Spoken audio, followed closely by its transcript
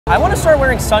I want to start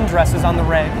wearing sundresses on the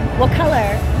reg. What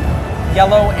color?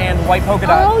 Yellow and white polka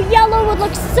dot. Oh, yellow would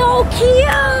look so cute!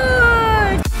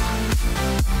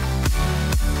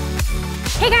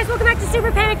 Hey guys, welcome back to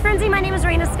Super Panic Frenzy. My name is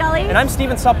Raina Scully. And I'm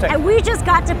Steven Suptic. And we just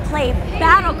got to play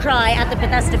Battlecry at the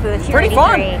Bethesda booth here Pretty at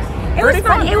fun. It was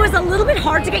fun. It was a little bit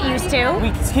hard to get used to.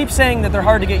 We keep saying that they're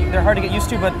hard to get used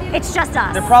to, but it's just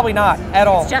us. They're probably not at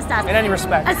all. It's just us. In any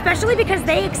respect. Especially because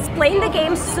they explained the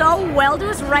game so well to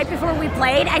us right before we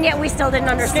played, and yet we still didn't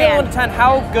understand. Scale 1 to 10,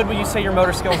 how good would you say your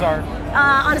motor skills are?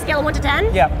 On a scale of 1 to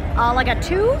 10? Yeah. Like a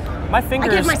 2? My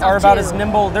fingers are about as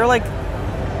nimble. They're like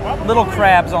little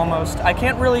crabs almost. I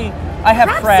can't really. I have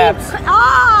crabs.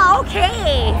 Oh,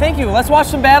 okay. Thank you. Let's watch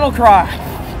some Battlecry.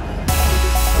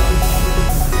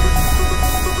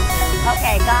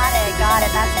 Okay, got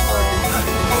it. That's cool.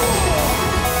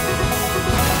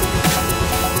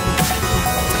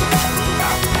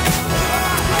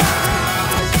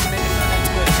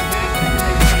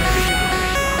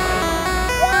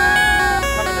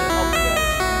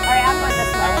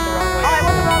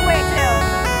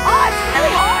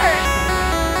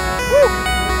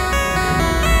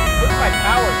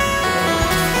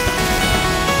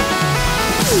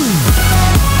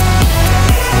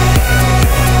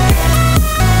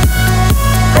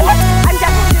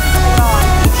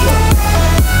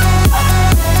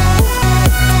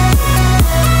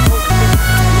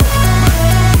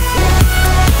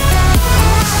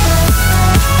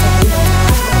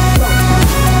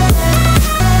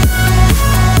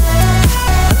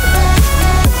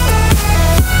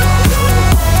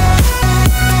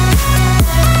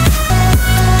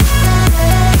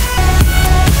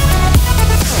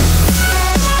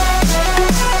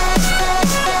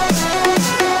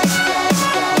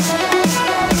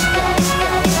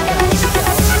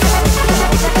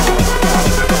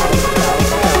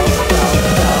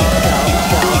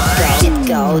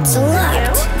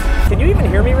 Can you even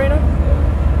hear me, Raina?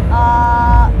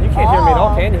 You can't hear me at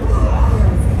all, can you?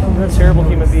 You're a terrible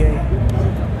human being.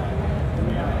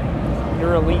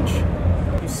 You're a leech.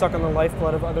 You suck on the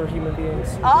lifeblood of other human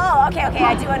beings. Oh, okay,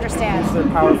 I do understand. Use their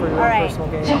power for your own personal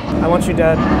gain. I want you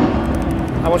dead.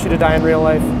 I want you to die in real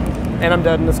life. And I'm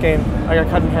dead in this game. I got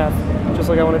cut in half. Just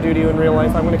like I want to do to you in real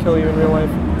life. I'm going to kill you in real life.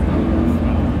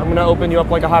 I'm going to open you up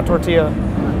like a hot tortilla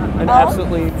and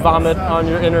absolutely vomit on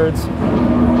your innards.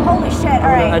 Holy shit,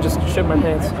 alright. I just shit my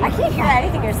pants. I can't hear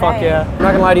anything you're saying. Fuck yeah. I'm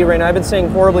not gonna lie to you, Raina. I've been saying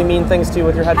horribly mean things to you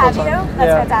with your headphones on. Have you?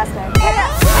 That's fantastic. Yeah.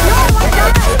 No, I want to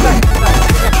die!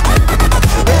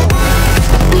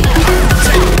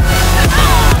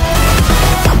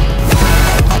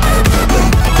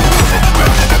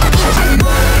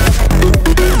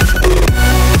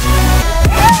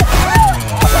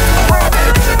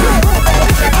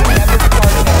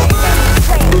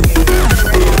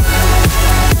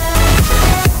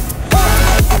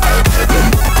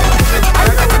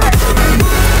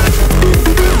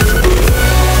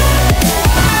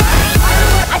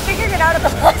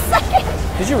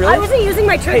 Did you really? I wasn't using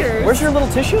my triggers. Hey, where's your little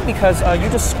tissue? Because you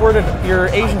just squirted your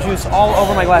Asian juice all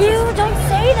over my glasses. Ew, don't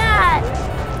say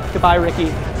that. Goodbye,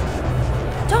 Ricky.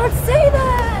 Don't say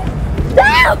that.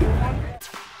 No!